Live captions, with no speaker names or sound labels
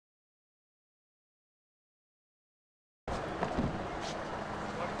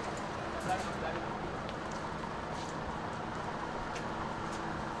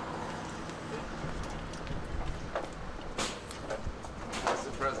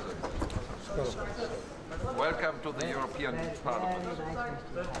Welcome to the European Parliament.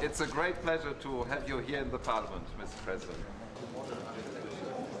 It's a great pleasure to have you here in the Parliament, Mr. President.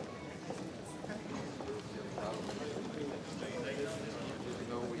 You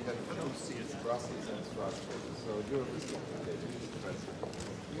know, we have two seats, Brussels and Strasbourg, so you're Mr. President.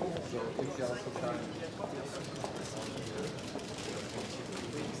 So if you are so kind.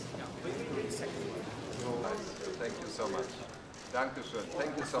 Thank you so much. Dankeschön.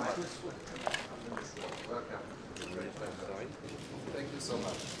 Thank you so much. Welcome. Great pleasure. Thank you so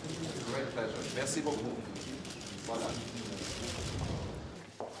much. Great pleasure. Merci beaucoup. Voilà.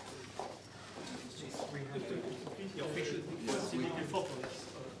 Yes,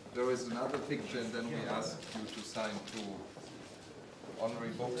 there is another picture, and then we ask you to sign two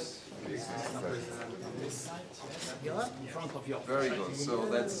honorary books. Very good. So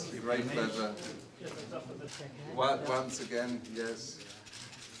that's a great pleasure. Once again, yes.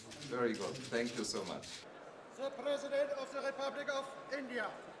 Very good. Thank you so much. The President of the Republic of India.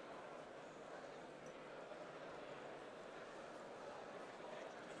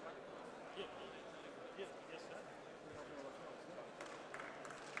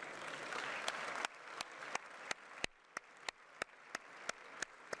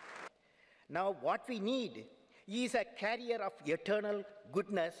 Now what we need is a carrier of eternal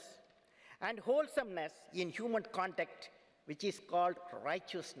goodness and wholesomeness in human contact, which is called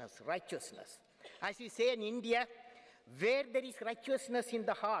righteousness. As we say in India, where there is righteousness in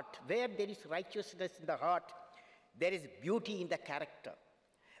the heart, there is beauty in the character.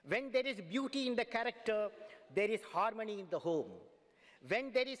 When there is beauty in the character, there is harmony in the home.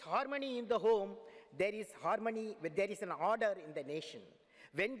 When there is harmony in the home, there is an order in the nation.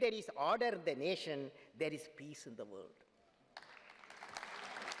 When there is order in the nation, there is peace in the world.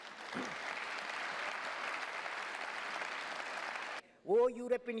 O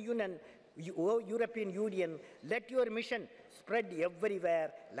European Union, let your mission spread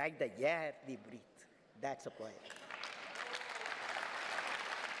everywhere like the air we breathe. That's a point.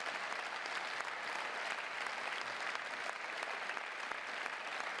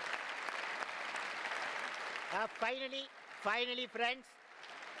 Finally, friends,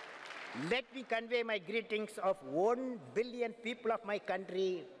 let me convey my greetings of 1 billion people of my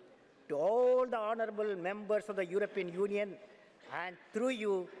country to all the honorable members of the European Union, and through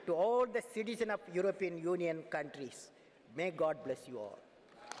you to all the citizens of European Union countries. May God bless you all.